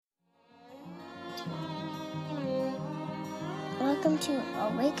welcome to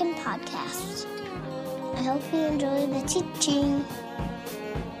Awaken Podcast. I hope you enjoy the teaching.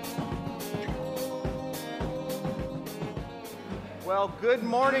 Well, good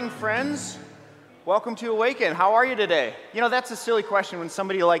morning, friends. Welcome to Awaken. How are you today? You know, that's a silly question when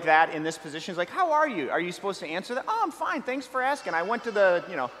somebody like that in this position is like, how are you? Are you supposed to answer that? Oh, I'm fine. Thanks for asking. I went to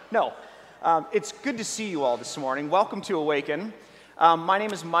the, no. It's good to see you all this morning. Welcome to Awaken. My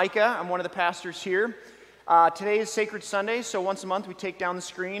name is Micah. I'm one of the pastors here. Today is Sacred Sunday, so once a month we take down the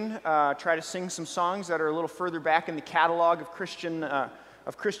screen, try to sing some songs that are a little further back in the catalog of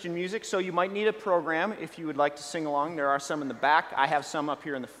Christian music. So you might need a program if you would like to sing along. There are some in the back. I have some up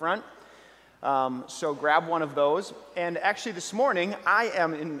here in the front. So grab one of those. And actually this morning I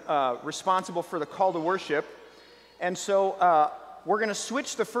am responsible for the call to worship. And so we're going to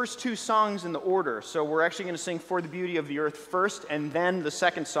switch the first two songs in the order. So we're actually going to sing For the Beauty of the Earth first, and then the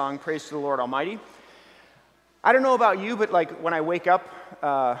second song, Praise to the Lord Almighty. I don't know about you, but like when I wake up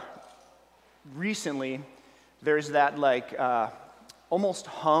recently, there's that almost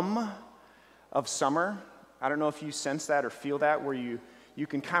hum of summer. I don't know if you sense that or feel that, where you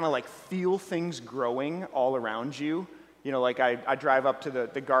can kind of like feel things growing all around you. You know, like I drive up to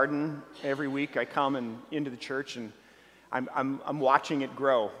the garden every week. I come and into the church, and I'm watching it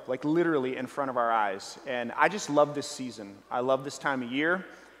grow, like literally in front of our eyes. And I just love this season. I love this time of year.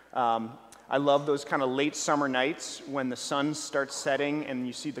 I love those kind of late summer nights when the sun starts setting and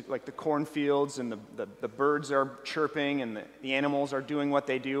you see the cornfields and the birds are chirping and the animals are doing what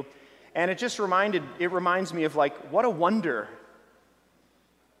they do. And it reminds me of like, what a wonder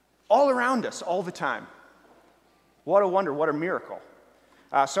all around us all the time. What a wonder, what a miracle.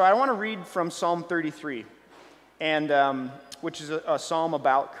 So I want to read from Psalm 33, and which is a psalm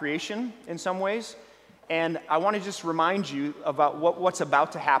about creation in some ways. And I want to just remind you about what's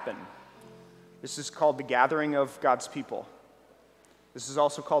about to happen. This is called the gathering of God's people. This is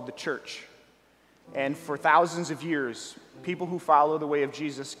also called the church. And for thousands of years, people who follow the way of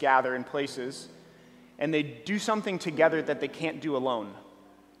Jesus gather in places, and they do something together that they can't do alone,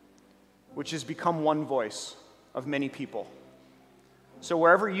 which has become one voice of many people. So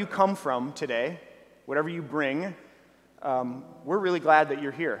wherever you come from today, whatever you bring, we're really glad that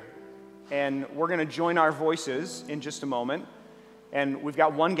you're here. And we're going to join our voices in just a moment. And we've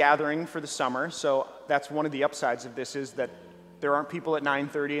got one gathering for the summer, so that's one of the upsides of this, is that there aren't people at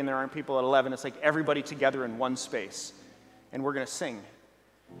 9:30 and there aren't people at 11. It's like everybody together in one space, and we're going to sing.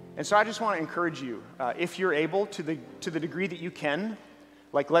 And so I just want to encourage you, if you're able, to the degree that you can,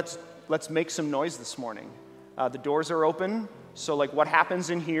 like let's make some noise this morning. The doors are open, so like what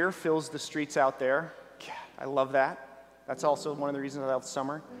happens in here fills the streets out there. Yeah, I love that. That's also one of the reasons I love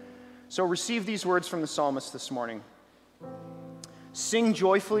summer. So receive these words from the psalmist this morning. Sing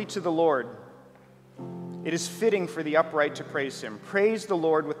joyfully to the Lord. It is fitting for the upright to praise him. Praise the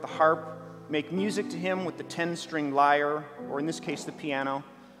Lord with the harp. Make music to him with the 10-stringed lyre, or in this case, the piano.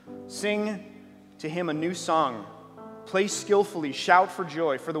 Sing to him a new song. Play skillfully. Shout for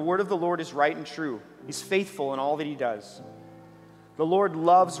joy, for the word of the Lord is right and true. He's faithful in all that he does. The Lord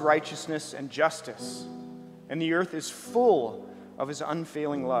loves righteousness and justice, and the earth is full of his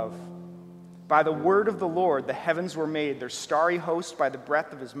unfailing love. By the word of the Lord the heavens were made, their starry host by the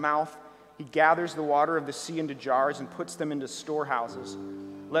breath of his mouth. He gathers the water of the sea into jars and puts them into storehouses.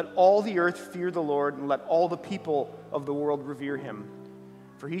 Let all the earth fear the Lord, and let all the people of the world revere him.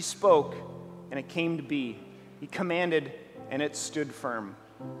 For he spoke, and it came to be. He commanded, and it stood firm.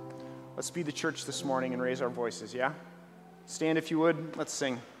 Let's be the church this morning and raise our voices, yeah? Stand if you would. Let's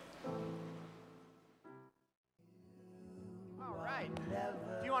sing.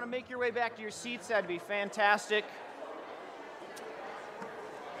 If you want to make your way back to your seats, that'd be fantastic.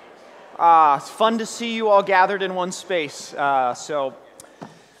 It's fun to see you all gathered in one space. So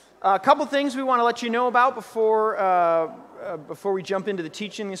a couple things we want to let you know about before we jump into the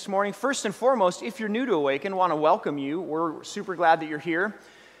teaching this morning. First and foremost, if you're new to Awaken, want to welcome you. We're super glad that you're here.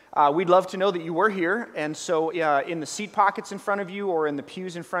 We'd love to know that you were here, and so in the seat pockets in front of you or in the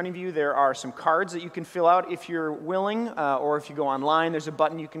pews in front of you, there are some cards that you can fill out if you're willing, or if you go online, there's a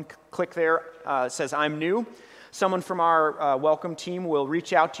button you can click there that says, I'm new. Someone from our welcome team will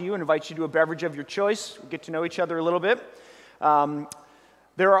reach out to you and invite you to a beverage of your choice. We'll get to know each other a little bit.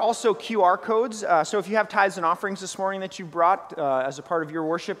 There are also QR codes, so if you have tithes and offerings this morning that you brought as a part of your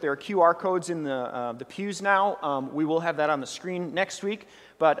worship, there are QR codes in the pews now. We will have that on the screen next week,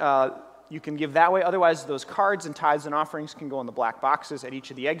 but you can give that way. Otherwise, those cards and tithes and offerings can go in the black boxes at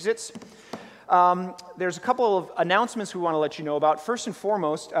each of the exits. There's a couple of announcements we want to let you know about. First and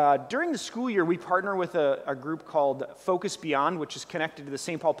foremost, during the school year, we partner with a group called Focus Beyond, which is connected to the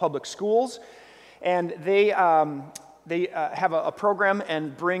St. Paul Public Schools, and they they have a program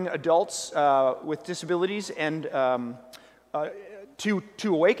and bring adults with disabilities and to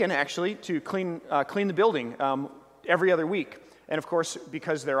Awaken, actually, to clean the building every other week. And of course,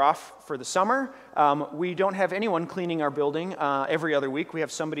 because they're off for the summer, we don't have anyone cleaning our building every other week. We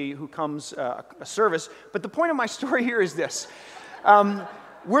have somebody who comes a service. But the point of my story here is this.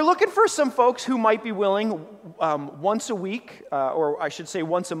 We're looking for some folks who might be willing once a week, or I should say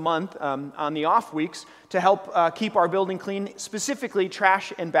once a month on the off weeks, to help keep our building clean, specifically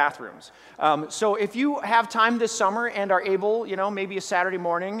trash and bathrooms. So if you have time this summer and are able, maybe a Saturday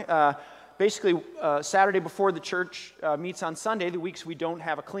morning, basically Saturday before the church meets on Sunday, the weeks we don't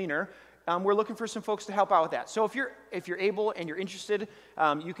have a cleaner, we're looking for some folks to help out with that. So if you're able and you're interested,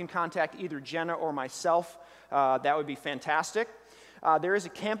 you can contact either Jenna or myself. That would be fantastic. There is a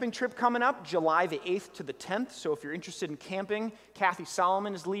camping trip coming up, July the 8th to the 10th. So if you're interested in camping, Kathy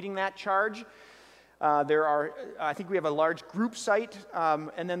Solomon is leading that charge. I think we have a large group site,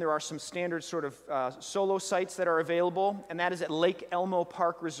 and then there are some standard sort of solo sites that are available, and that is at Lake Elmo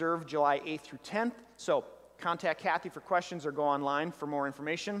Park Reserve, July 8th through 10th. So contact Kathy for questions or go online for more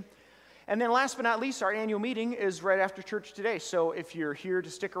information. And then last but not least, our annual meeting is right after church today. So if you're here to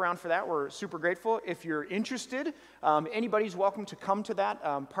stick around for that, we're super grateful. If you're interested, anybody's welcome to come to that.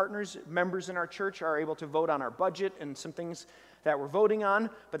 Members in our church are able to vote on our budget and some things that we're voting on,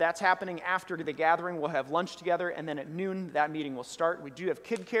 but that's happening after the gathering. We'll have lunch together, and then at noon, that meeting will start. We do have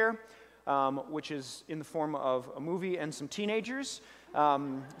Kid Care, which is in the form of a movie and some teenagers.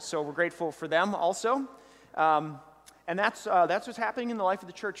 So we're grateful for them also. And that's what's happening in the life of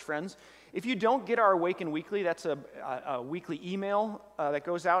the church, friends. If you don't get our Awaken Weekly, that's a weekly email that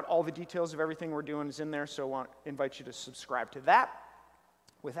goes out. All the details of everything we're doing is in there, so I want to invite you to subscribe to that.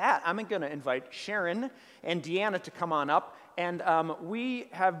 With that, I'm going to invite Sharon and Deanna to come on up. And we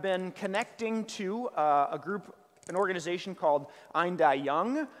have been connecting to an organization called Ein Die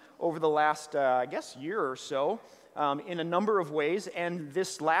Young over the last, year or so in a number of ways. And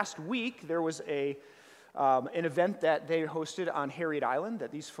this last week, there was an event that they hosted on Harriet Island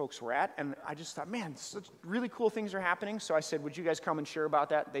that these folks were at, and I just thought, man, such really cool things are happening. So I said, would you guys come and share about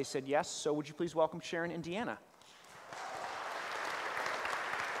that? They said yes. So would you please welcome Sharon and Deanna?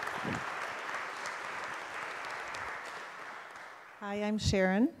 Hi, I'm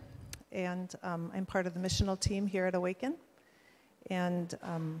Sharon, and I'm part of the missional team here at Awaken. And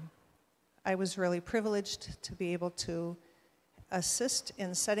I was really privileged to be able to assist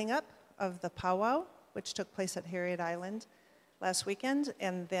in setting up of the powwow, which took place at Harriet Island last weekend,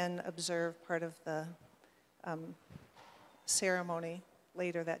 and then observe part of the ceremony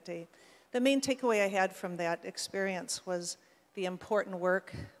later that day. The main takeaway I had from that experience was the important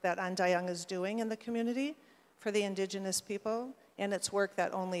work that Ein Die Young is doing in the community for the indigenous people, and it's work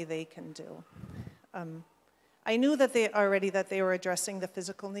that only they can do. I knew that they were addressing the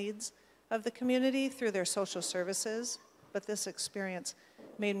physical needs of the community through their social services, but this experience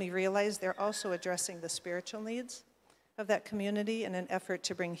made me realize they're also addressing the spiritual needs of that community in an effort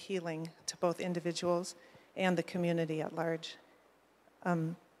to bring healing to both individuals and the community at large.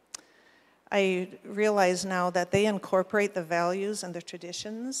 I realize now that they incorporate the values and the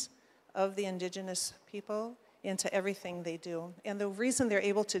traditions of the indigenous people into everything they do. And the reason they're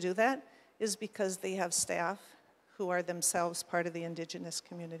able to do that is because they have staff who are themselves part of the indigenous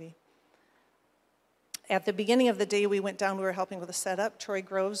community. At the beginning of the day we went down, we were helping with the setup. Troy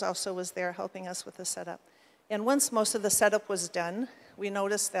Groves also was there helping us with the setup. And once most of the setup was done, we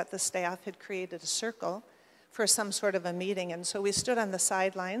noticed that the staff had created a circle for some sort of a meeting. And so we stood on the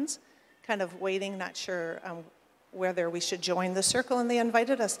sidelines, kind of waiting, not sure whether we should join the circle, and they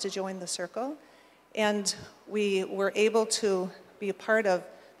invited us to join the circle. And we were able to be a part of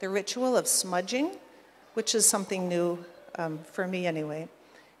the ritual of smudging, which is something new for me anyway.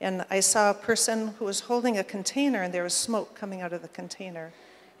 And I saw a person who was holding a container, and there was smoke coming out of the container.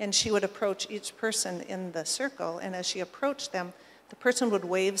 And she would approach each person in the circle, and as she approached them, the person would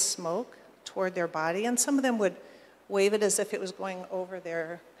wave smoke toward their body, and some of them would wave it as if it was going over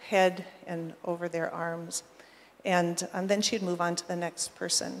their head and over their arms. And then she'd move on to the next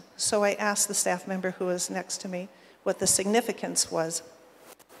person. So I asked the staff member who was next to me what the significance was.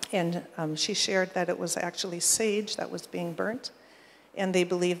 And she shared that it was actually sage that was being burnt. And they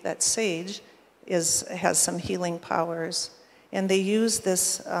believe that sage has some healing powers. And they use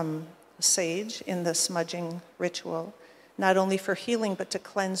this sage in the smudging ritual, not only for healing, but to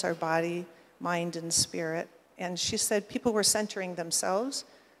cleanse our body, mind, and spirit. And she said people were centering themselves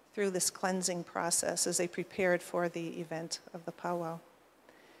through this cleansing process as they prepared for the event of the powwow.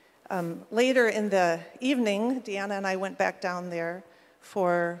 Later in the evening, Deanna and I went back down there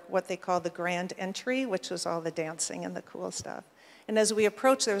for what they call the grand entry, which was all the dancing and the cool stuff. And as we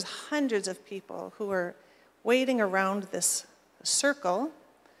approached, there was hundreds of people who were waiting around this circle,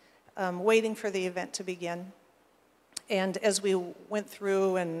 waiting for the event to begin. And as we went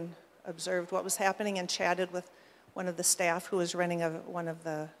through and observed what was happening and chatted with one of the staff who was running one of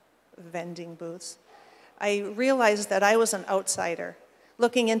the vending booths, I realized that I was an outsider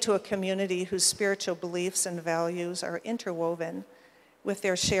looking into a community whose spiritual beliefs and values are interwoven with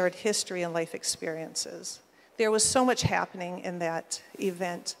their shared history and life experiences. There was so much happening in that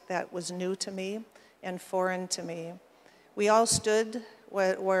event that was new to me and foreign to me. We all stood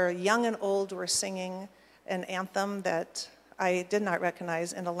where young and old were singing an anthem that I did not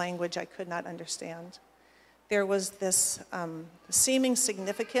recognize in a language I could not understand. There was this seeming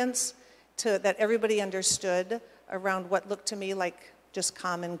significance that everybody understood around what looked to me like just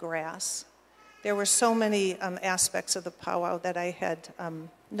common grass. There were so many aspects of the powwow that I had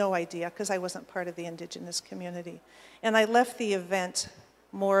no idea because I wasn't part of the Indigenous community. And I left the event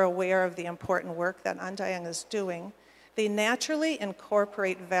more aware of the important work that Andayang is doing. They naturally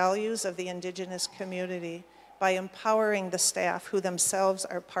incorporate values of the Indigenous community by empowering the staff who themselves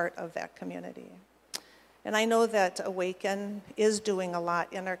are part of that community. And I know that Awaken is doing a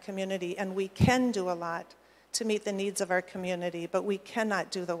lot in our community, and we can do a lot to meet the needs of our community, but we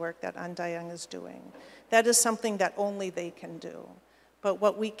cannot do the work that Andayang is doing. That is something that only they can do. But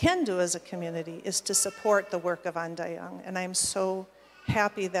what we can do as a community is to support the work of Andayang, and I'm so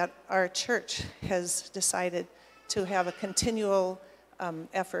happy that our church has decided to have a continual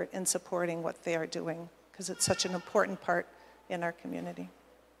effort in supporting what they are doing, because it's such an important part in our community.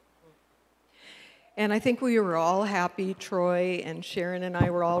 And I think we were all happy, Troy and Sharon and I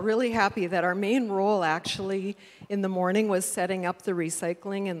were all really happy that our main role actually in the morning was setting up the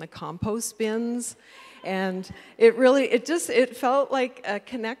recycling and the compost bins. And it felt like a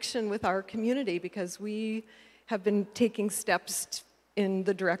connection with our community because we have been taking steps in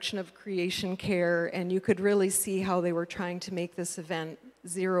the direction of creation care, and you could really see how they were trying to make this event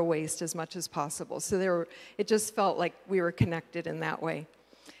zero waste as much as possible. So it just felt like we were connected in that way.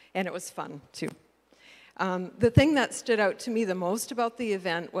 And it was fun, too. The thing that stood out to me the most about the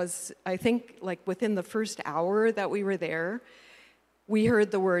event was, I think, like within the first hour that we were there, we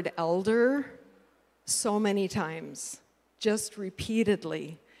heard the word elder so many times, just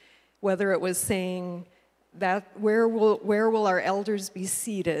repeatedly, whether it was saying that where will our elders be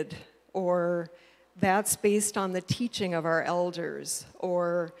seated, or that's based on the teaching of our elders,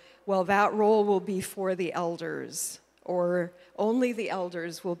 or well, that role will be for the elders, or only the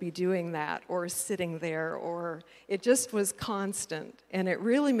elders will be doing that, or sitting there, or it just was constant. And it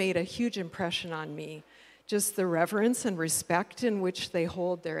really made a huge impression on me, just the reverence and respect in which they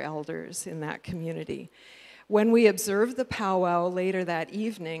hold their elders in that community. When we observed the powwow later that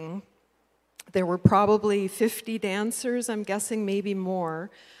evening, there were probably 50 dancers, I'm guessing maybe more,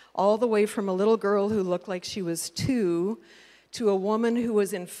 all the way from a little girl who looked like she was 2 to a woman who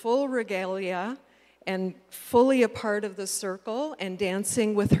was in full regalia and fully a part of the circle and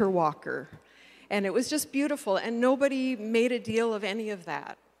dancing with her walker. And it was just beautiful, and nobody made a deal of any of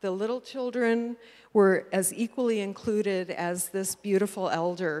that. The little children were as equally included as this beautiful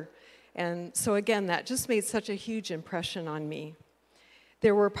elder. And so again, that just made such a huge impression on me.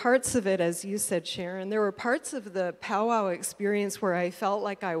 There were parts of it, as you said, Sharon, there were parts of the powwow experience where I felt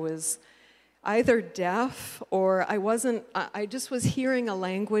like I was either deaf or I just was hearing a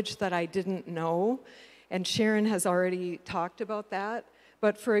language that I didn't know, and Sharon has already talked about that.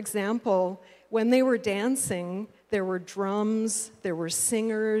 But for example, when they were dancing, there were drums, there were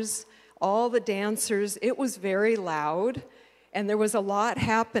singers, all the dancers, it was very loud, and there was a lot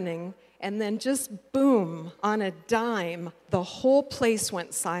happening, and then just boom, on a dime, the whole place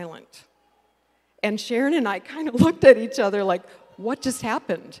went silent. And Sharon and I kind of looked at each other like, what just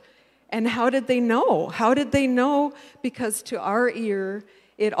happened? And how did they know? How did they know? Because to our ear,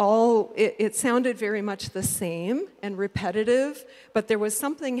 it sounded very much the same and repetitive, but there was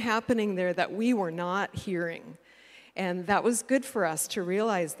something happening there that we were not hearing. And that was good for us to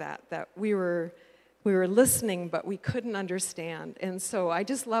realize that we were listening, but we couldn't understand. And so I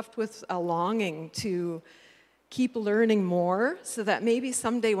just left with a longing to keep learning more so that maybe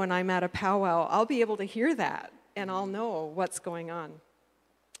someday when I'm at a powwow, I'll be able to hear that and I'll know what's going on.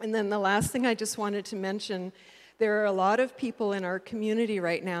 And then the last thing I just wanted to mention, there are a lot of people in our community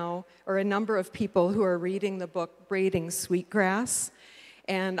right now, or a number of people who are reading the book Braiding Sweetgrass.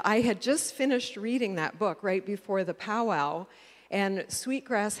 And I had just finished reading that book right before the powwow. And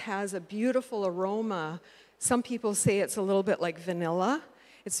sweetgrass has a beautiful aroma. Some people say it's a little bit like vanilla.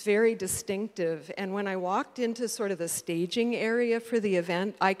 It's very distinctive. And when I walked into sort of the staging area for the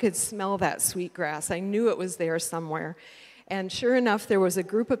event, I could smell that sweetgrass. I knew it was there somewhere. And sure enough, there was a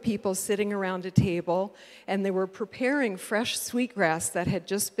group of people sitting around a table, and they were preparing fresh sweetgrass that had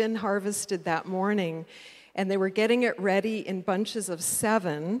just been harvested that morning. And they were getting it ready in bunches of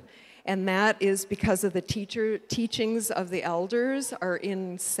 7. And that is because of the teachings of the elders are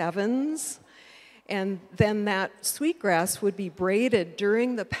in 7s. And then that sweetgrass would be braided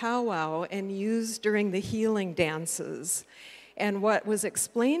during the powwow and used during the healing dances. And what was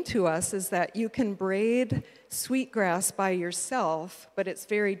explained to us is that you can braid sweetgrass by yourself, but it's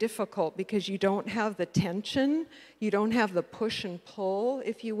very difficult because you don't have the tension, you don't have the push and pull,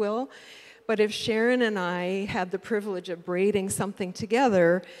 if you will. But if Sharon and I had the privilege of braiding something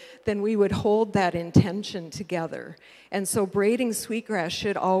together, then we would hold that intention together. And so braiding sweetgrass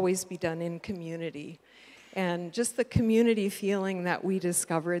should always be done in community. And just the community feeling that we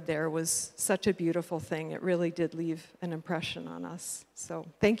discovered there was such a beautiful thing. It really did leave an impression on us. So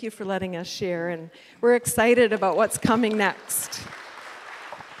thank you for letting us share, and we're excited about what's coming next.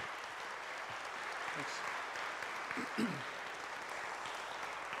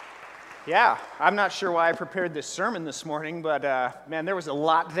 Yeah, I'm not sure why I prepared this sermon this morning, but man, there was a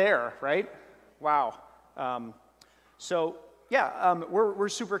lot there, right? Wow. We're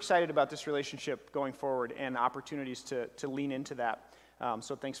super excited about this relationship going forward and opportunities to lean into that.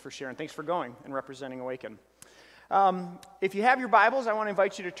 So thanks for sharing. Thanks for going and representing Awaken. If you have your Bibles, I want to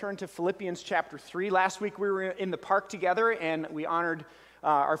invite you to turn to Philippians chapter 3. Last week we were in the park together, and we honored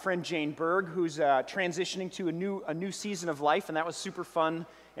our friend Jane Berg, who's transitioning to a new season of life, and that was super fun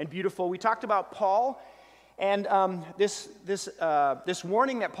and beautiful. We talked about Paul and this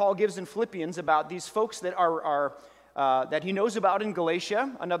warning that Paul gives in Philippians about these folks that that he knows about in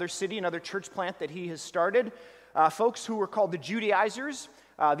Galatia, another city, another church plant that he has started. Folks who were called the Judaizers.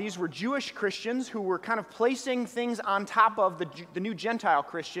 These were Jewish Christians who were kind of placing things on top of the new Gentile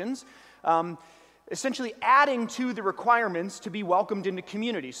Christians, essentially adding to the requirements to be welcomed into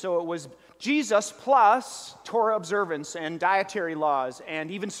community. So it was Jesus plus Torah observance and dietary laws and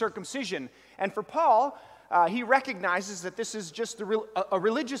even circumcision. And for Paul, he recognizes that this is just a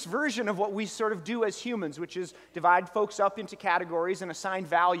religious version of what we sort of do as humans, which is divide folks up into categories and assign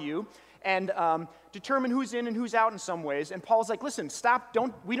value and determine who's in and who's out in some ways. And Paul's like, listen, stop,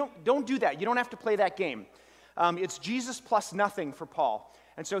 don't do that. You don't have to play that game. It's Jesus plus nothing for Paul.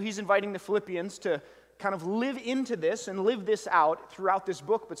 And so he's inviting the Philippians to kind of live into this and live this out throughout this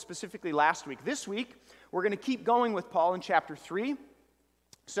book, but specifically last week. This week, we're going to keep going with Paul in chapter 3.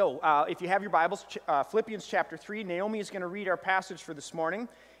 So if you have your Bibles, Philippians chapter 3, Naomi is going to read our passage for this morning.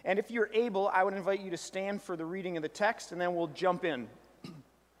 And if you're able, I would invite you to stand for the reading of the text, and then we'll jump in.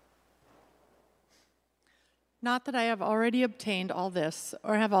 Not that I have already obtained all this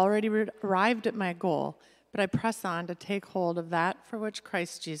or have already arrived at my goal, but I press on to take hold of that for which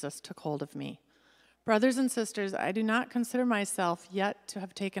Christ Jesus took hold of me. Brothers and sisters, I do not consider myself yet to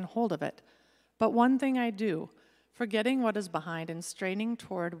have taken hold of it, but one thing I do, forgetting what is behind and straining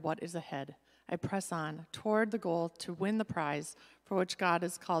toward what is ahead. I press on toward the goal to win the prize for which God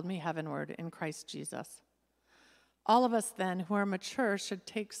has called me heavenward in Christ Jesus. All of us then who are mature should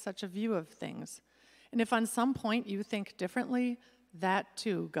take such a view of things. And if on some point you think differently, that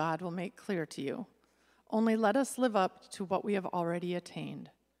too God will make clear to you. Only let us live up to what we have already attained.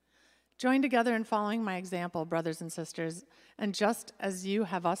 Join together in following my example, brothers and sisters, and just as you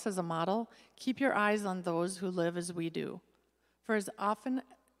have us as a model, keep your eyes on those who live as we do. For as often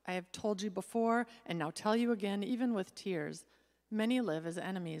I have told you before, and now tell you again, even with tears, many live as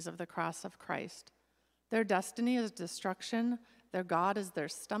enemies of the cross of Christ. Their destiny is destruction, their God is their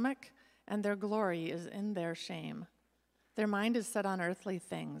stomach, and their glory is in their shame. Their mind is set on earthly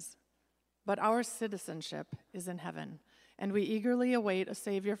things, but our citizenship is in heaven, and we eagerly await a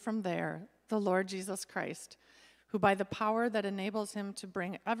Savior from there, the Lord Jesus Christ, who by the power that enables him to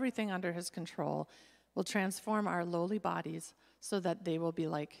bring everything under his control will transform our lowly bodies so that they will be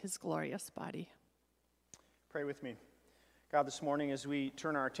like his glorious body. Pray with me. God, this morning as we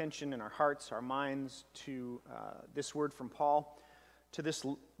turn our attention and our hearts, our minds to this word from Paul, to this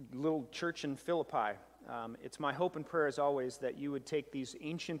little church in Philippi, it's my hope and prayer as always that you would take these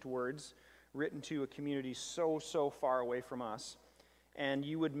ancient words written to a community so far away from us, and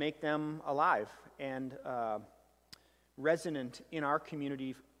you would make them alive and resonant in our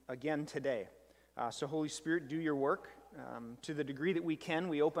community again today. So Holy Spirit, do your work. To the degree that we can,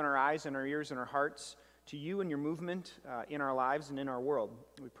 we open our eyes and our ears and our hearts to you and your movement in our lives and in our world.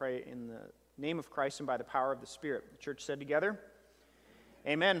 We pray in the name of Christ and by the power of the Spirit. The church said together,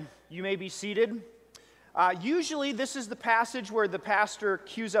 amen. You may be seated. Usually this is the passage where the pastor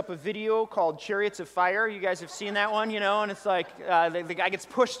cues up a video called Chariots of Fire. You guys have seen that one, and it's like the guy gets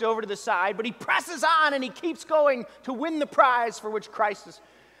pushed over to the side, but he presses on and he keeps going to win the prize for which Christ is.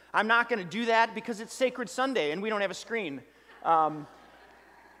 I'm not going to do that because it's Sacred Sunday and we don't have a screen.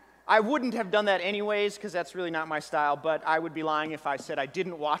 I wouldn't have done that anyways because that's really not my style, but I would be lying if I said I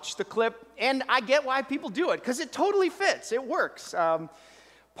didn't watch the clip. And I get why people do it because it totally fits. It works.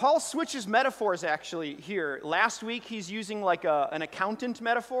 Paul switches metaphors actually here. Last week he's using like an accountant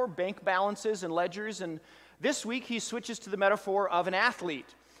metaphor, bank balances and ledgers, and this week he switches to the metaphor of an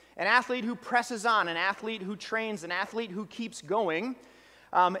athlete who presses on, an athlete who trains, an athlete who keeps going.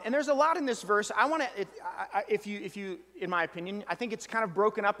 And there's a lot in this verse. I want to, if you, in my opinion, I think it's kind of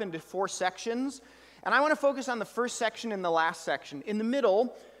broken up into 4 sections, and I want to focus on the first section and the last section. In the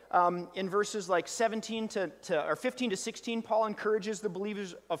middle, in verses like 15 to 16, Paul encourages the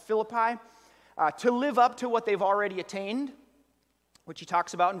believers of Philippi to live up to what they've already attained, which he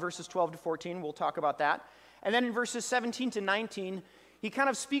talks about in verses 12 to 14. We'll talk about that. And then in verses 17 to 19, he kind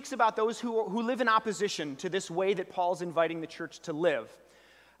of speaks about those who live in opposition to this way that Paul's inviting the church to live.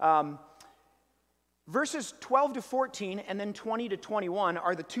 Verses 12 to 14 and then 20 to 21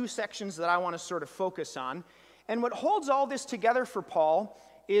 are the 2 sections that I want to sort of focus on. And what holds all this together for Paul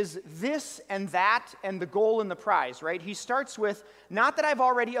is this and that and the goal and the prize, right? He starts with, not that I've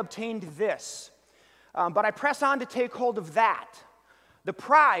already obtained this, but I press on to take hold of that. The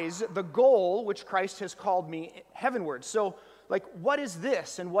prize, the goal, which Christ has called me heavenward. So, like, what is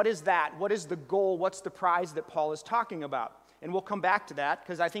this and what is that? What is the goal? What's the prize that Paul is talking about? And we'll come back to that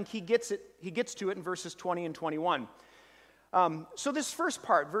because I think he gets to it in verses 20 and 21. So this first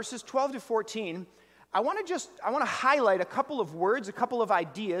part, verses 12 to 14, I want to highlight a couple of words, a couple of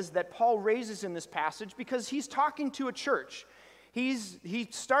ideas that Paul raises in this passage because he's talking to a church. He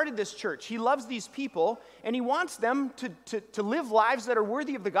started this church. He loves these people, and he wants them to live lives that are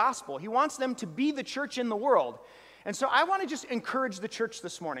worthy of the gospel. He wants them to be the church in the world. And so I want to just encourage the church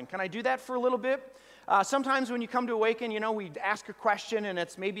this morning. Can I do that for a little bit? Sometimes when you come to Awaken, we ask a question and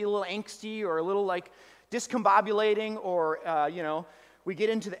it's maybe a little angsty or a little like discombobulating or, we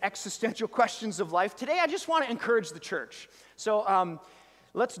get into the existential questions of life. Today, I just want to encourage the church. So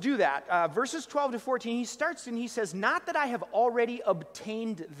let's do that. Verses 12 to 14, he starts and he says, not that I have already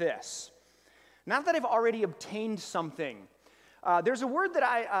obtained this. Not that I've already obtained something. There's a word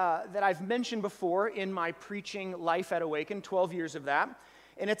that I've mentioned before in my preaching life at Awaken, 12 years of that,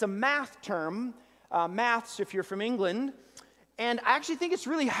 and it's a math term. Maths, if you're from England, and I actually think it's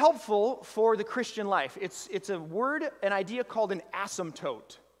really helpful for the Christian life. It's a word, an idea called an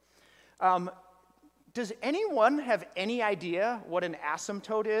asymptote. Does anyone have any idea what an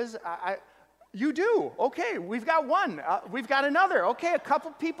asymptote is? You do. Okay, we've got one. We've got another. Okay, a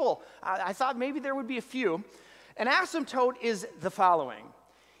couple people. I thought maybe there would be a few. An asymptote is the following.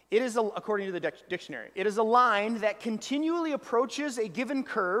 It is, according to the dictionary, it is a line that continually approaches a given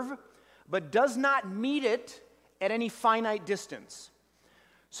curve but does not meet it at any finite distance.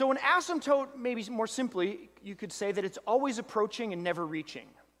 So an asymptote, maybe more simply, you could say that it's always approaching and never reaching.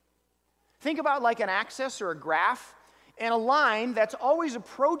 Think about like an axis or a graph, and a line that's always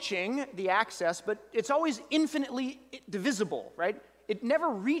approaching the axis, but it's always infinitely divisible, right? It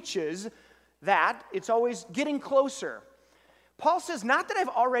never reaches that. It's always getting closer. Paul says, not that I've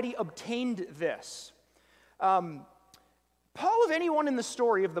already obtained this. Paul, of anyone in the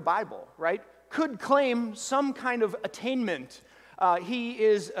story of the Bible, right, could claim some kind of attainment.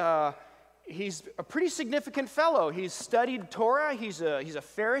 He's a pretty significant fellow. He's studied Torah. He's a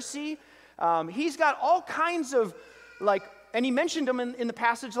Pharisee. He's got all kinds of, and he mentioned them in the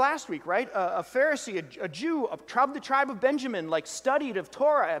passage last week, right? A Pharisee, a Jew, the tribe of Benjamin, studied of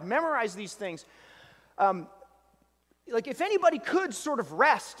Torah, memorized these things. If anybody could sort of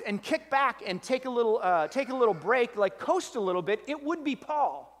rest and kick back and take a little break, coast a little bit, it would be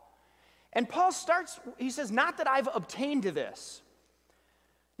Paul. And Paul he says, not that I've obtained this,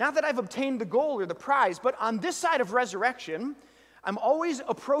 not that I've obtained the goal or the prize, but on this side of resurrection, I'm always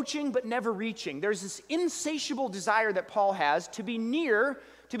approaching but never reaching. There's this insatiable desire that Paul has to be near,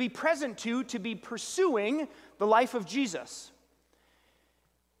 to be present to be pursuing the life of Jesus.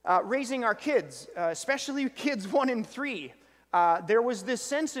 Raising our kids, especially kids 1 and 3, there was this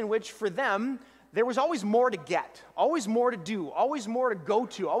sense in which for them, there was always more to get, always more to do, always more to go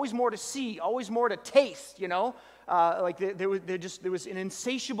to, always more to see, always more to taste, there was an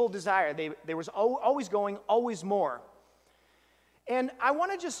insatiable desire. There was always going, always more. And I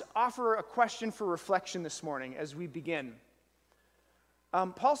want to just offer a question for reflection this morning as we begin.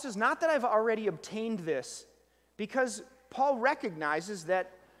 Paul says, not that I've already obtained this, because Paul recognizes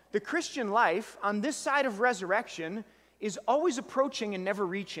that the Christian life on this side of resurrection is always approaching and never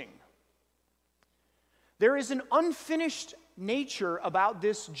reaching. There is an unfinished nature about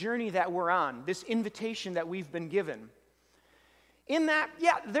this journey that we're on, this invitation that we've been given. In that,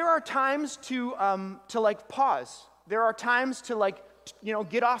 yeah, there are times to like pause. There are times to like,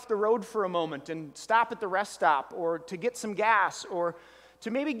 get off the road for a moment and stop at the rest stop, or to get some gas, or to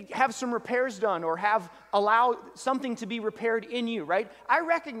maybe have some repairs done, or allow something to be repaired in you, right? I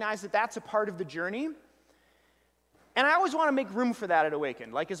recognize that that's a part of the journey. And I always want to make room for that at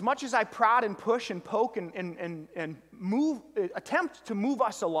Awaken. Like, as much as I prod and push and poke and move, attempt to move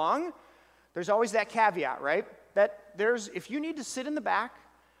us along, there's always that caveat, right? That if you need to sit in the back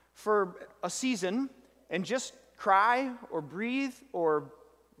for a season and just cry or breathe or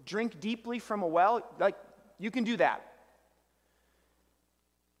drink deeply from a well, like, you can do that.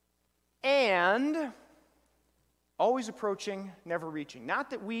 And always approaching, never reaching. Not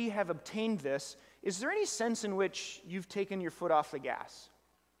that we have obtained this. Is there any sense in which you've taken your foot off the gas?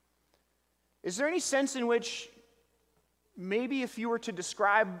 Is there any sense in which maybe if you were to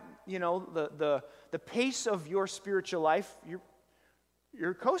describe, the pace of your spiritual life,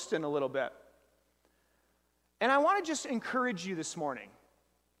 you're coasting a little bit? And I want to just encourage you this morning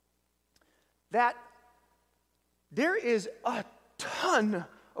that there is a ton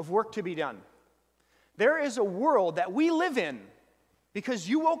of work to be done. There is a world that we live in because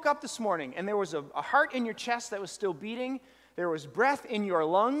you woke up this morning and there was a heart in your chest that was still beating. There was breath in your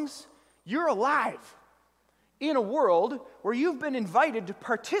lungs. You're alive in a world where you've been invited to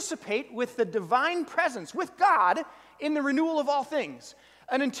participate with the divine presence, with God, in the renewal of all things.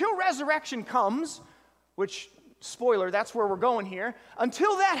 And until resurrection comes, which, spoiler, that's where we're going here,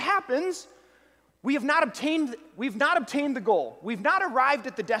 until that happens, we've not obtained the goal. We've not arrived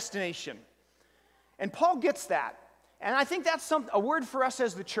at the destination. And Paul gets that. And I think that's a word for us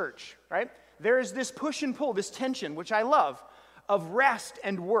as the church, right? There is this push and pull, this tension, which I love, of rest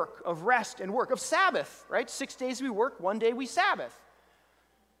and work, of Sabbath, right? 6 days we work, 1 day we Sabbath.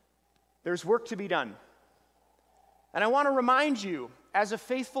 There's work to be done. And I want to remind you, as a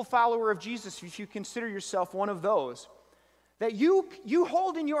faithful follower of Jesus, if you consider yourself one of those, that you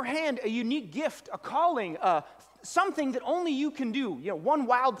hold in your hand a unique gift, a calling, something that only you can do. One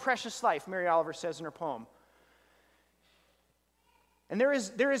wild, precious life, Mary Oliver says in her poem. And there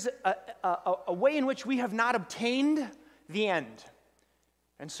is a way in which we have not obtained the end.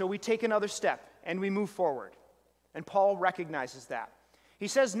 And so we take another step and we move forward. And Paul recognizes that. He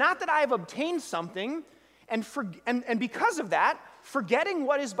says, not that I have obtained something, and because of that, forgetting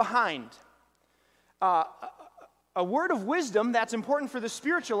what is behind. A word of wisdom that's important for the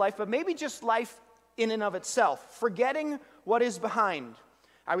spiritual life, but maybe just life in and of itself. Forgetting what is behind.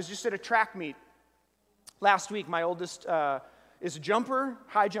 I was just at a track meet last week. My oldest is a jumper,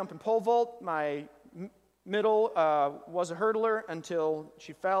 high jump and pole vault. My middle was a hurdler until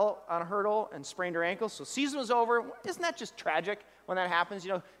she fell on a hurdle and sprained her ankle. So season was over. Isn't that just tragic when that happens?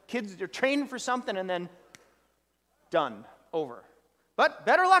 Kids, they're training for something and then done, over. But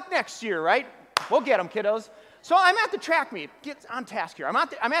better luck next year, right? We'll get them, kiddos. So I'm at the track meet. Get on task here. I'm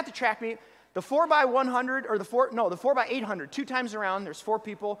at the track meet. The 4x100, or the 4x800, 2 times around, there's 4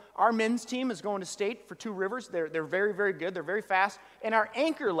 people. Our men's team is going to state for 2 rivers. They're very, very good. They're very fast. And our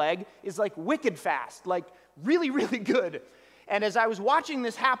anchor leg is like wicked fast, like really, really good. And as I was watching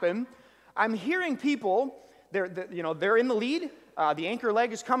this happen, I'm hearing people, they're in the lead. The anchor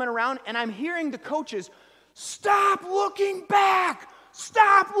leg is coming around, and I'm hearing the coaches, stop looking back!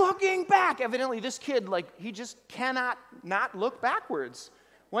 Stop looking back! Evidently, this kid, he just cannot not look backwards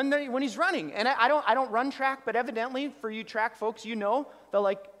when he's running. And I don't run track, but evidently, for you track folks, you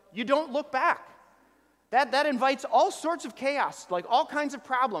don't look back. That invites all sorts of chaos, all kinds of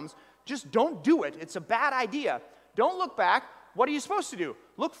problems. Just don't do it. It's a bad idea. Don't look back. What are you supposed to do?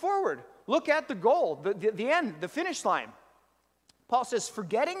 Look forward. Look at the goal, the end, the finish line. Paul says,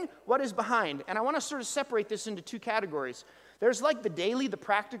 forgetting what is behind. And I want to sort of separate this into 2 categories. There's the daily, the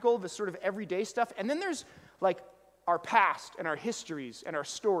practical, the sort of everyday stuff. And then there's our past and our histories and our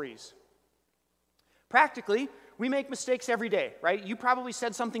stories. Practically, we make mistakes every day, right? You probably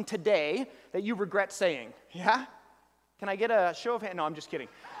said something today that you regret saying. Yeah? Can I get a show of hands? No, I'm just kidding.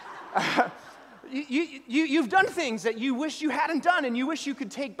 You've done things that you wish you hadn't done and you wish you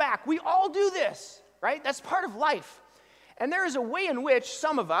could take back. We all do this, right? That's part of life. And there is a way in which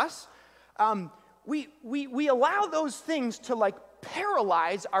some of us, we allow those things to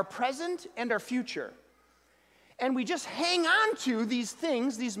paralyze our present and our future. And we just hang on to these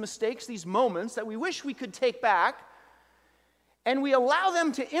things, these mistakes, these moments that we wish we could take back, and we allow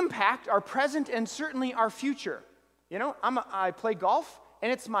them to impact our present and certainly our future. I play golf,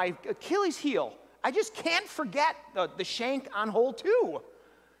 and it's my Achilles heel. I just can't forget the shank on hole 2.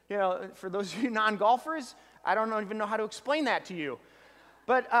 You know, for those of you non-golfers, I don't even know how to explain that to you.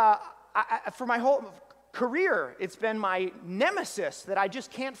 But for my whole career, it's been my nemesis that I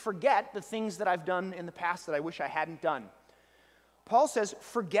just can't forget the things that I've done in the past that I wish I hadn't done. Paul says,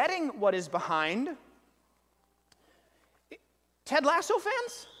 forgetting what is behind. Ted Lasso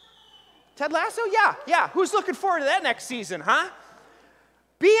fans? Ted Lasso? Yeah. Who's looking forward to that next season, huh?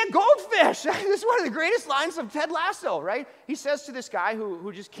 Be a goldfish. This is one of the greatest lines of Ted Lasso, right? He says to this guy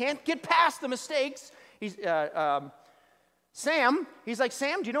who just can't get past the mistakes, he's Sam, he's like,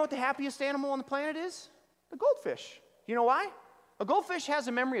 Sam, do you know what the happiest animal on the planet is? A goldfish. You know why? A goldfish has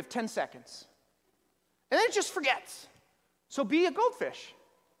a memory of 10 seconds. And then it just forgets. So be a goldfish.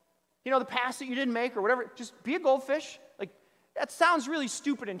 You know, the pass that you didn't make or whatever, just be a goldfish. Like, that sounds really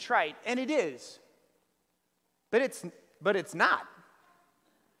stupid and trite, and it is. But it's not.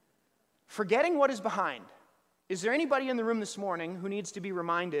 Forgetting what is behind. Is there anybody in the room this morning who needs to be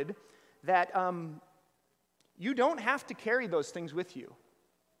reminded that you don't have to carry those things with you?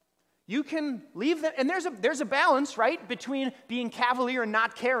 You can leave them, and there's a balance, right, between being cavalier and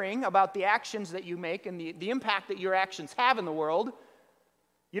not caring about the actions that you make and the impact that your actions have in the world.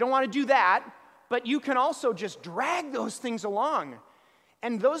 You don't want to do that, but you can also just drag those things along.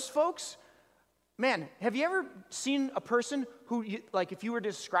 And those folks, man, have you ever seen a person who, like, if you were to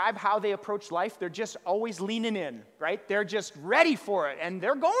describe how they approach life, they're just always leaning in, right? They're just ready for it, and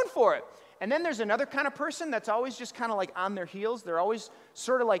they're going for it. And then there's another kind of person that's always just kind of like on their heels. They're always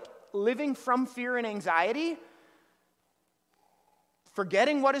sort of like living from fear and anxiety,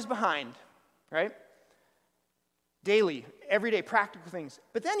 forgetting what is behind, right? Daily, everyday, practical things.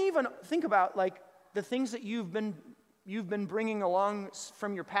 But then even think about like the things that you've been bringing along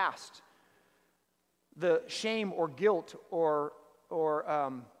from your past. The shame or guilt or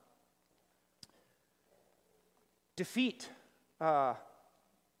defeat.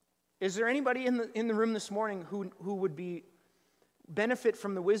 Is there anybody in the room this morning who would benefit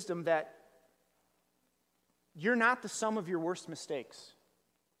from the wisdom that you're not the sum of your worst mistakes?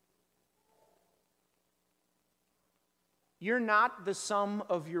 You're not the sum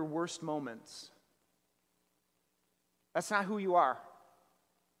of your worst moments. That's not who you are.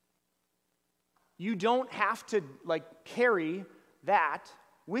 You don't have to carry that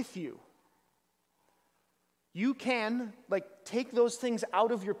with you. You can take those things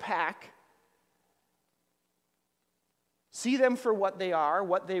out of your pack, see them for what they are,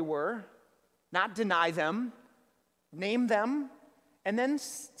 what they were, not deny them, name them, and then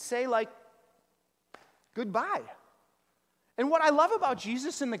say goodbye. And what I love about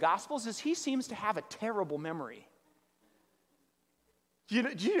Jesus in the Gospels is he seems to have a terrible memory.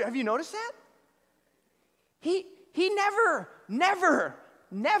 Have you noticed that? He never,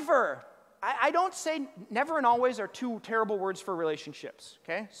 I don't say never and always are two terrible words for relationships,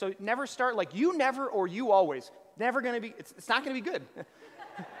 okay? So never start like you never or you always. Never going to be, it's not going to be good.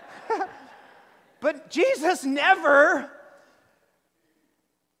 But Jesus never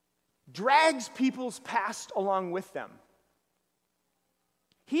drags people's past along with them.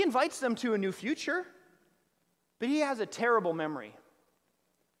 He invites them to a new future, but he has a terrible memory.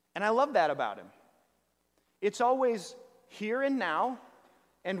 And I love that about him. It's always here and now,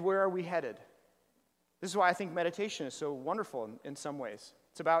 and where are we headed? This is why I think meditation is so wonderful in some ways.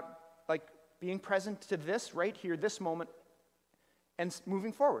 It's about being present to this right here, this moment, and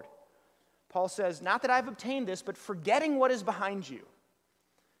moving forward. Paul says, not that I've obtained this, but forgetting what is behind you.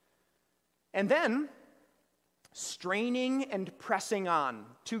 And then, straining and pressing on.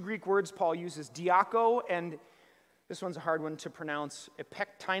 Two Greek words Paul uses, diako, and this one's a hard one to pronounce,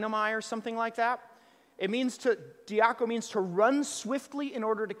 epektinomai or something like that. Diako means to run swiftly in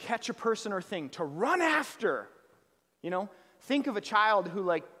order to catch a person or thing, to run after. Think of a child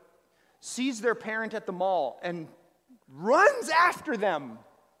who sees their parent at the mall and runs after them.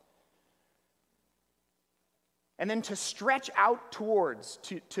 And then to stretch out towards,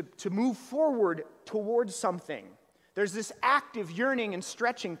 to move forward towards something. There's this active yearning and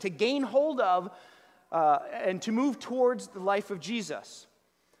stretching to gain hold of and to move towards the life of Jesus.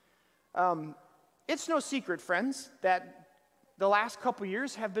 It's no secret, friends, that the last couple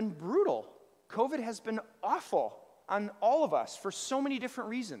years have been brutal. COVID has been awful on all of us for so many different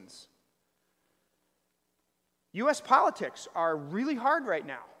reasons. U.S. politics are really hard right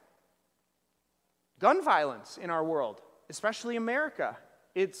now. Gun violence in our world, especially America,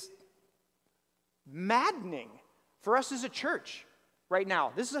 it's maddening for us as a church right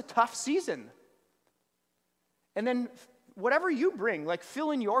now. This is a tough season. And then whatever you bring,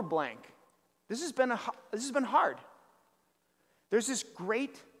 fill in your blank. This has been hard. There's this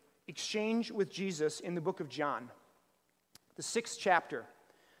great exchange with Jesus in the book of John, the 6th chapter.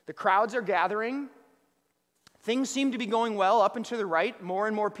 The crowds are gathering. Things seem to be going well up and to the right. More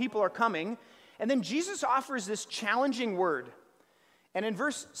and more people are coming. And then Jesus offers this challenging word. And in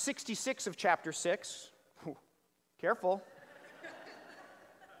verse 66 of chapter 6, careful,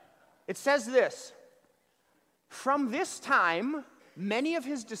 it says this: "From this time, many of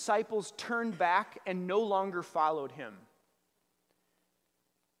his disciples turned back and no longer followed him.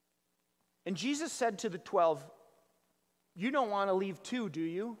 And Jesus said to the 12, 'You don't want to leave too, do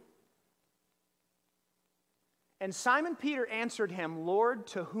you?' And Simon Peter answered him, 'Lord,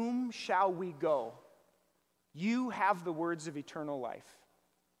 to whom shall we go? You have the words of eternal life.'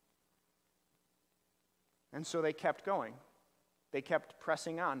 And so they kept going. They kept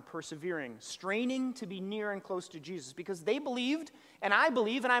pressing on, persevering, straining to be near and close to Jesus, because they believed, and I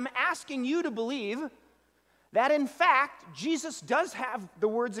believe, and I'm asking you to believe, that in fact, Jesus does have the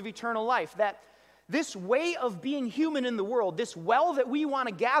words of eternal life, that this way of being human in the world, this well that we want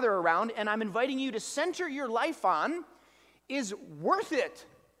to gather around, and I'm inviting you to center your life on, is worth it.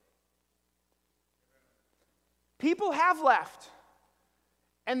 People have left.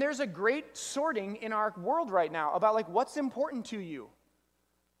 And there's a great sorting in our world right now about like what's important to you.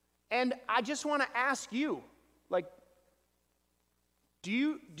 And I just want to ask you, like, do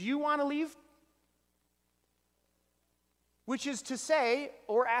you want to leave? Which is to say,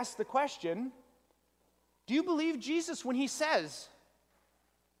 or ask the question, do you believe Jesus when he says,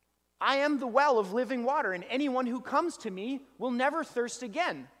 "I am the well of living water, and anyone who comes to me will never thirst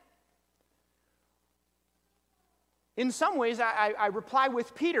again"? In some ways, I reply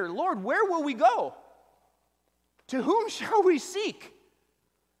with Peter, "Lord, where will we go? To whom shall we seek?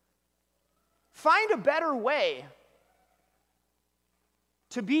 Find a better way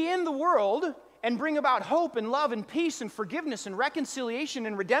to be in the world and bring about hope and love and peace and forgiveness and reconciliation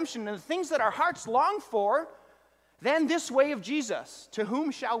and redemption and the things that our hearts long for than this way of Jesus. To whom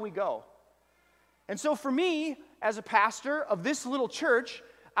shall we go?" And so for me, as a pastor of this little church,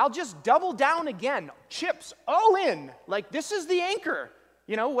 I'll just double down again, chips all in, like this is the anchor.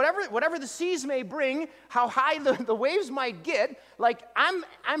 You know, whatever the seas may bring, how high the waves might get, like I'm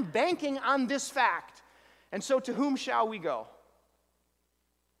banking on this fact. And so to whom shall we go?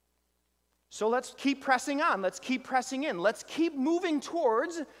 So let's keep pressing on, let's keep pressing in, let's keep moving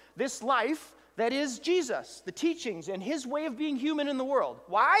towards this life that is Jesus, the teachings and his way of being human in the world.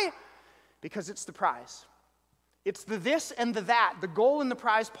 Why? Because it's the prize. It's the this and the that, the goal and the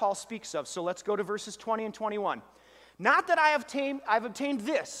prize Paul speaks of. So let's go to verses 20 and 21. "Not that I've obtained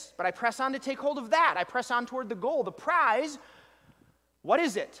this, but I press on to take hold of that. I press on toward the goal, the prize. What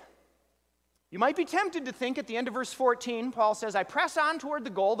is it?" You might be tempted to think at the end of verse 14, Paul says, "I press on toward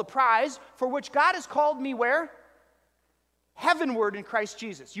the goal, the prize, for which God has called me" where? Heavenward in Christ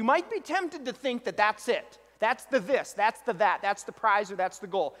Jesus. You might be tempted to think that that's it. That's the this, that's the that, that's the prize, or that's the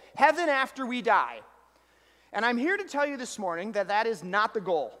goal. Heaven after we die. And I'm here to tell you this morning that that is not the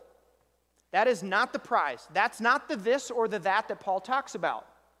goal. That is not the prize. That's not the this or the that Paul talks about.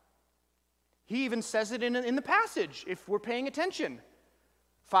 He even says it in the passage, if we're paying attention.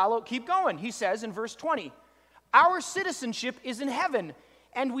 Keep going. He says in verse 20, "Our citizenship is in heaven,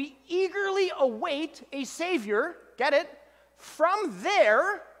 and we eagerly await a Savior," get it, "from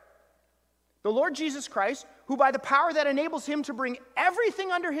there, the Lord Jesus Christ, who by the power that enables him to bring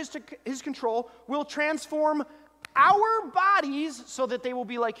everything under his control will transform our bodies so that they will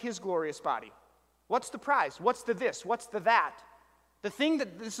be like his glorious body." What's the prize? What's the this? What's the that? The thing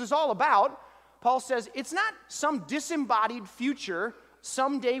that this is all about, Paul says, it's not some disembodied future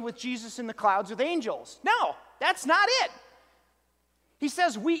someday with Jesus in the clouds with angels. No, that's not it. He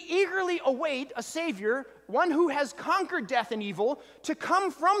says, we eagerly await a Savior, one who has conquered death and evil, to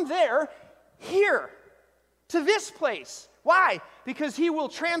come from there here to this place. Why? Because he will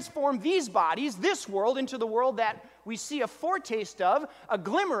transform these bodies, this world, into the world that we see a foretaste of, a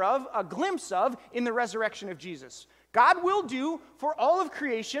glimmer of, a glimpse of in the resurrection of Jesus. God will do for all of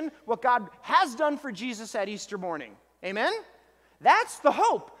creation what God has done for Jesus at Easter morning. Amen? That's the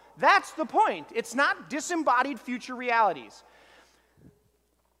hope. That's the point. It's not disembodied future realities.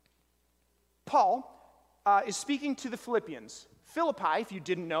 Paul is speaking to the Philippians. Philippi, if you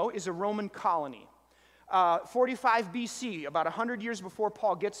didn't know, is a Roman colony. 45 BC, about 100 years before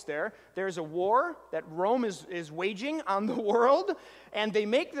Paul gets there, there's a war that Rome is waging on the world, and they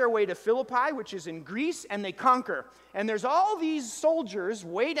make their way to Philippi, which is in Greece, and they conquer. And there's all these soldiers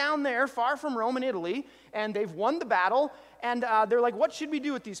way down there, far from Rome and Italy, and they've won the battle, and they're like, what should we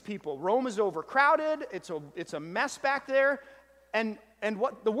do with these people? Rome is overcrowded, it's a mess back there, and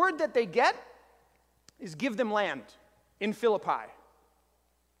what the word that they get is give them land. in Philippi.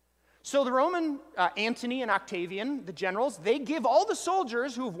 So the Roman Antony and Octavian, the generals, they give all the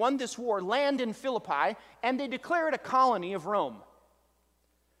soldiers who have won this war land in Philippi, and they declare it a colony of Rome.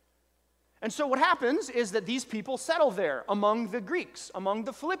 And so what happens is that these people settle there among the Greeks, among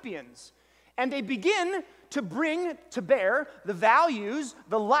the Philippians, and they begin to bring to bear the values,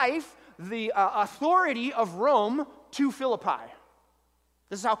 the life, the authority of Rome to Philippi.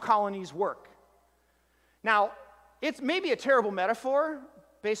 This is how colonies work. Now, it's maybe a terrible metaphor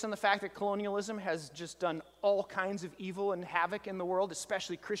based on the fact that colonialism has just done all kinds of evil and havoc in the world,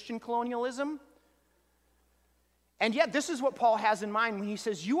 especially Christian colonialism. And yet, this is what Paul has in mind when he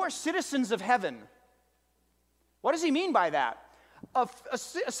says, you are citizens of heaven. What does he mean by that? A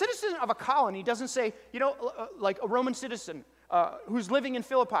citizen of a colony doesn't say, like a Roman citizen who's living in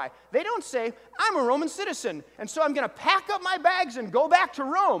Philippi. They don't say, I'm a Roman citizen, and so I'm going to pack up my bags and go back to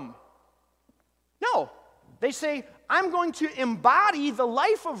Rome. No. They say, I'm going to embody the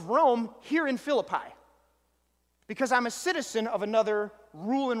life of Rome here in Philippi because I'm a citizen of another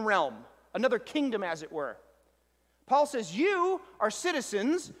ruling realm, another kingdom, as it were. Paul says, you are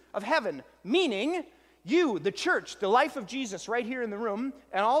citizens of heaven, meaning you, the church, the life of Jesus right here in the room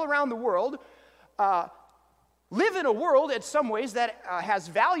and all around the world, live in a world in some ways that has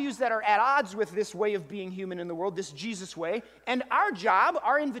values that are at odds with this way of being human in the world, this Jesus way. And our job,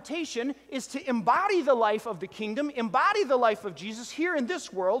 our invitation, is to embody the life of the kingdom, embody the life of Jesus here in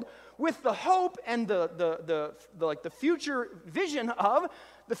this world with the hope and the future vision of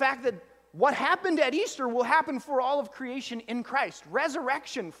the fact that what happened at Easter will happen for all of creation in Christ.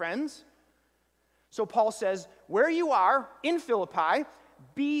 Resurrection, friends. So Paul says, where you are in Philippi,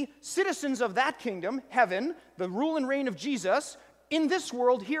 be citizens of that kingdom, heaven, the rule and reign of Jesus, in this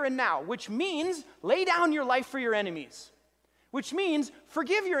world here and now, which means lay down your life for your enemies, which means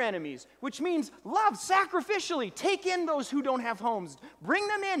forgive your enemies, which means love sacrificially, take in those who don't have homes, bring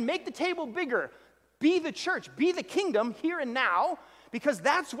them in, make the table bigger, be the church, be the kingdom here and now, because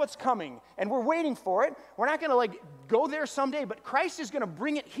that's what's coming, and we're waiting for it. We're not going to go there someday, but Christ is going to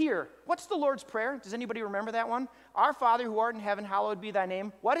bring it here. What's the Lord's Prayer? Does anybody remember that one? Our Father who art in heaven, hallowed be thy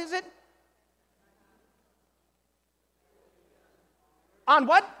name. What is it? On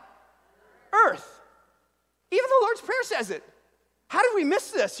what? Earth. Even the Lord's Prayer says it. How did we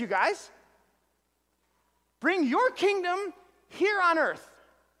miss this, you guys? Bring your kingdom here on earth.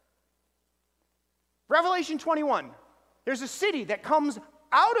 Revelation 21. There's a city that comes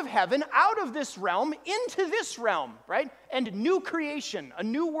out of heaven, out of this realm, into this realm, right? And new creation, a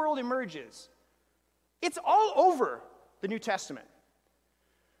new world emerges. It's all over the New Testament.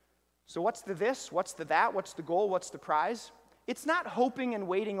 So what's the this? What's the that? What's the goal? What's the prize? It's not hoping and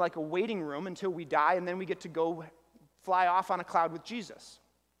waiting like a waiting room until we die and then we get to go fly off on a cloud with Jesus.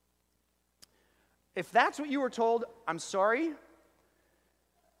 If that's what you were told, I'm sorry.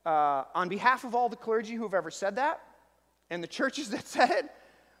 On behalf of all the clergy who have ever said that, and the churches that said it,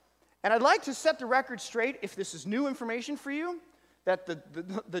 and I'd like to set the record straight, if this is new information for you, that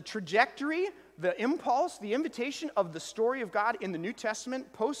the trajectory, the impulse, the invitation of the story of God in the New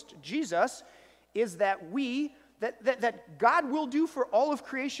Testament post-Jesus is that that God will do for all of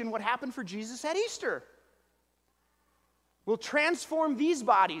creation what happened for Jesus at Easter. We'll transform these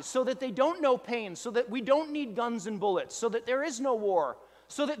bodies so that they don't know pain, so that we don't need guns and bullets, so that there is no war,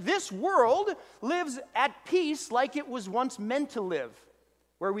 so that this world lives at peace like it was once meant to live,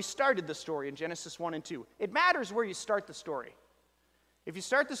 where we started the story in Genesis 1 and 2. It matters where you start the story. If you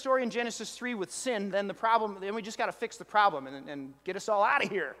start the story in Genesis 3 with sin, then we just got to fix the problem and get us all out of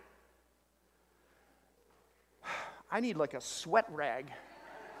here. I need like a sweat rag.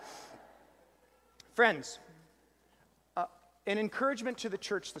 Friends, an encouragement to the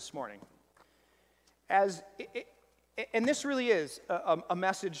church this morning. And this really is a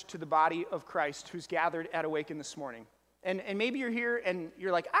message to the body of Christ who's gathered at Awaken this morning. And maybe you're here and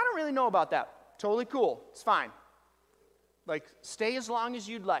you're like, I don't really know about that. Totally cool. It's fine. Stay as long as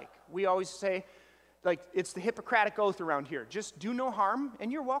you'd like. We always say, it's the Hippocratic Oath around here. Just do no harm,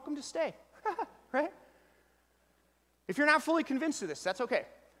 and you're welcome to stay. Right? If you're not fully convinced of this, that's okay.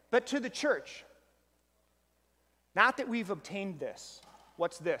 But to the church, not that we've obtained this.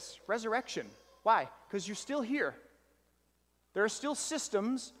 What's this? Resurrection. Why? Because you're still here. There are still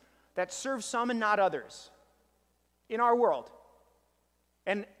systems that serve some and not others in our world.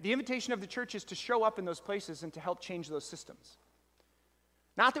 And the invitation of the church is to show up in those places and to help change those systems.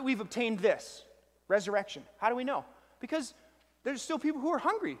 Not that we've obtained this, resurrection. How do we know? Because there's still people who are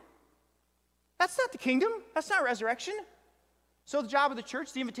hungry. That's not the kingdom. That's not resurrection. So the job of the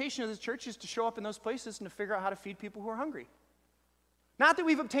church, the invitation of the church is to show up in those places and to figure out how to feed people who are hungry. Not that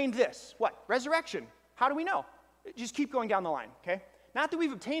we've obtained this. What? Resurrection. How do we know? Just keep going down the line, okay? Not that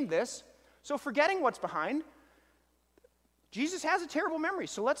we've obtained this, so forgetting what's behind, Jesus has a terrible memory,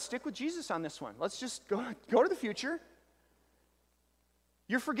 so let's stick with Jesus on this one. Let's just go to the future.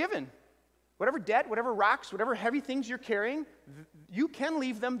 You're forgiven. Whatever debt, whatever rocks, whatever heavy things you're carrying, you can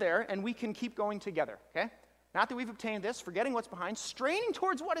leave them there, and we can keep going together, okay? Not that we've obtained this, forgetting what's behind, straining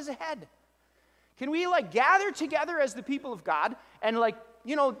towards what is ahead. Can we, gather together as the people of God, and,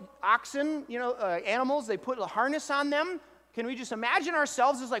 oxen, animals, they put a harness on them. Can we just imagine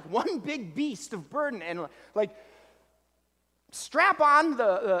ourselves as, one big beast of burden, and, strap on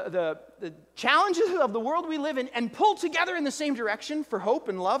the challenges of the world we live in and pull together in the same direction for hope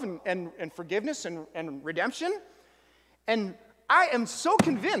and love and forgiveness and redemption? And I am so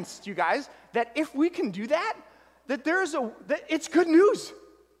convinced, you guys, that if we can do that, that it's good news.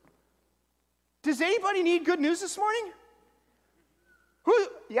 Does anybody need good news this morning?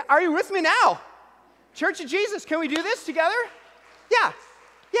 Are you with me now? Church of Jesus, can we do this together? Yeah.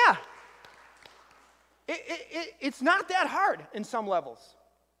 It's not that hard in some levels.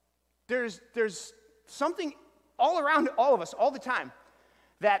 There's something all around all of us all the time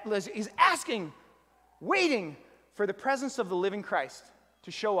that is asking, waiting for the presence of the living Christ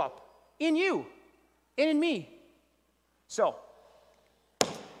to show up in you and in me. So,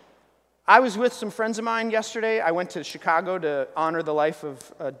 I was with some friends of mine yesterday. I went to Chicago to honor the life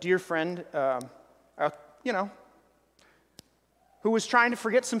of a dear friend, who was trying to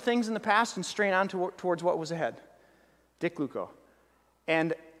forget some things in the past and strain on towards what was ahead. Dick Luco.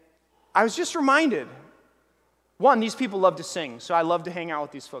 And I was just reminded, one, these people love to sing, so I love to hang out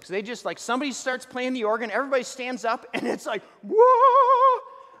with these folks. They just, somebody starts playing the organ, everybody stands up, and it's like, whoa!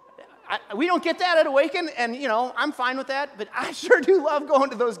 We don't get that at Awaken, and, I'm fine with that, but I sure do love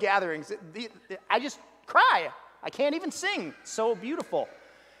going to those gatherings. I just cry. I can't even sing. It's so beautiful.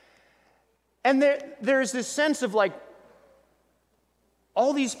 And there's this sense of,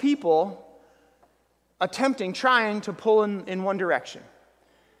 all these people trying to pull in one direction.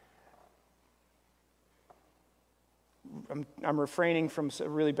 I'm refraining from a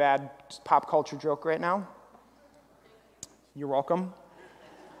really bad pop culture joke right now. You're welcome.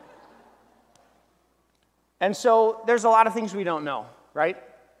 And so there's a lot of things we don't know, right?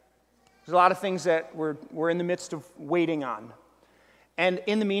 There's a lot of things that we're in the midst of waiting on. And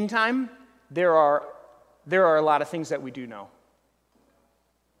in the meantime, there are a lot of things that we do know.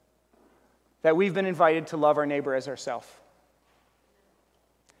 That we've been invited to love our neighbor as ourselves.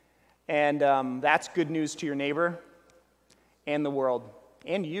 And that's good news to your neighbor and the world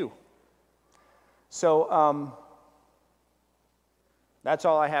and you. So that's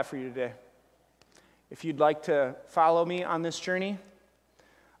all I have for you today. If you'd like to follow me on this journey,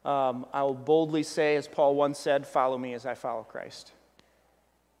 I will boldly say, as Paul once said, follow me as I follow Christ.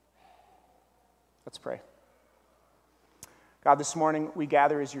 Let's pray. God, this morning we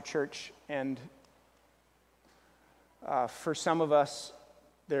gather as your church, and for some of us,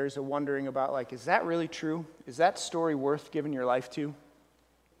 there's a wondering about, is that really true? Is that story worth giving your life to?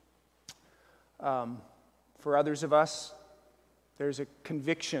 For others of us, there's a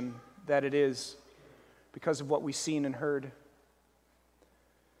conviction that it is because of what we've seen and heard,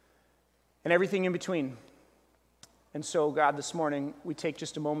 and everything in between. And so, God, this morning we take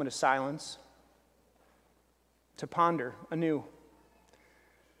just a moment of silence to ponder anew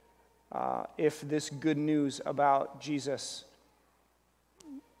if this good news about Jesus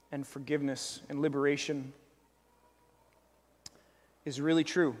and forgiveness and liberation is really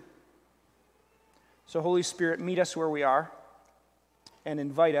true. So, Holy Spirit, meet us where we are and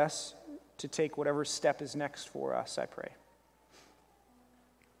invite us to take whatever step is next for us, I pray.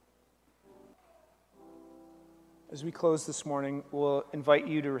 As we close this morning, we'll invite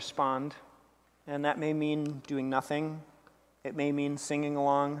you to respond. And that may mean doing nothing. It may mean singing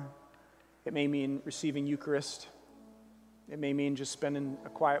along. It may mean receiving Eucharist. It may mean just spending a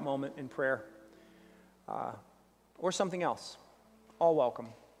quiet moment in prayer. Or something else. All welcome.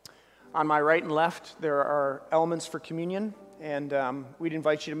 On my right and left, there are elements for communion, and we'd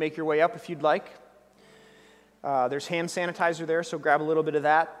invite you to make your way up if you'd like. There's hand sanitizer there, so grab a little bit of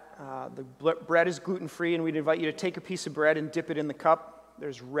that. The bread is gluten-free, and we'd invite you to take a piece of bread and dip it in the cup.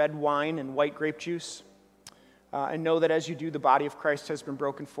 There's red wine and white grape juice. And know that as you do, the body of Christ has been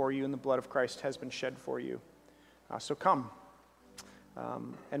broken for you and the blood of Christ has been shed for you. So come.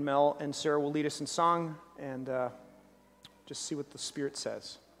 And Mel and Sarah will lead us in song and just see what the Spirit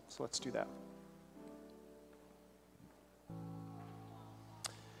says. So let's do that.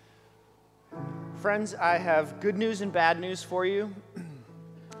 Friends, I have good news and bad news for you.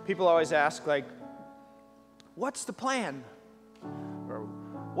 People always ask, what's the plan? Or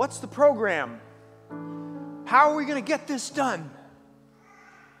what's the program? How are we going to get this done?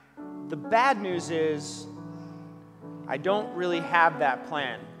 The bad news is, I don't really have that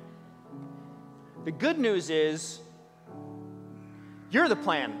plan. The good news is, you're the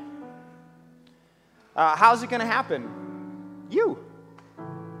plan. How's it going to happen? You.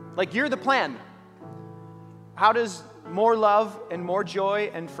 Like, you're the plan. How does more love and more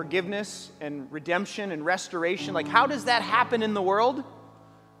joy and forgiveness and redemption and restoration, like, how does that happen in the world?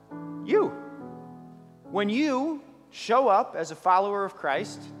 You. When you show up as a follower of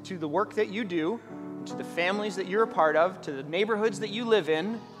Christ to the work that you do, to the families that you're a part of, to the neighborhoods that you live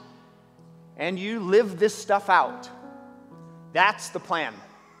in, and you live this stuff out, that's the plan.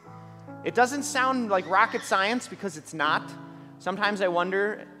 It doesn't sound like rocket science because it's not. Sometimes I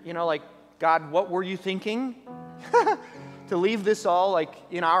wonder, like, God, what were you thinking to leave this all like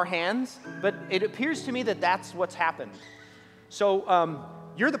in our hands? But it appears to me that that's what's happened. So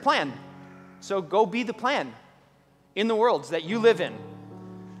you're the plan. So go be the plan in the worlds that you live in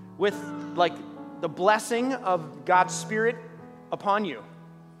with like the blessing of God's Spirit upon you.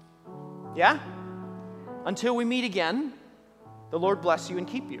 Yeah? Until we meet again, the Lord bless you and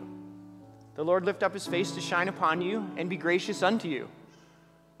keep you. The Lord lift up his face to shine upon you and be gracious unto you.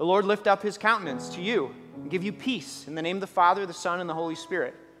 The Lord lift up his countenance to you and give you peace in the name of the Father, the Son, and the Holy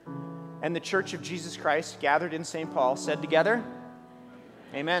Spirit. And the Church of Jesus Christ gathered in St. Paul said together,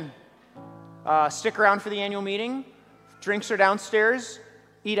 Amen. Stick around for the annual meeting. Drinks are downstairs.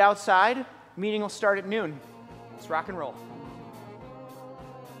 Eat outside. Meeting will start at noon. Let's rock and roll.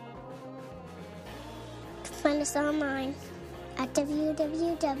 Find us online at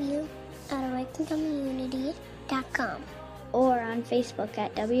www.awakencommunity.com or on Facebook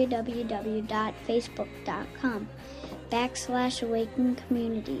at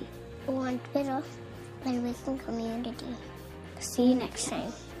www.facebook.com/awakencommunity or on Twitter at Awaken Community. See you next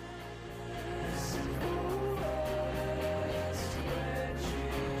time.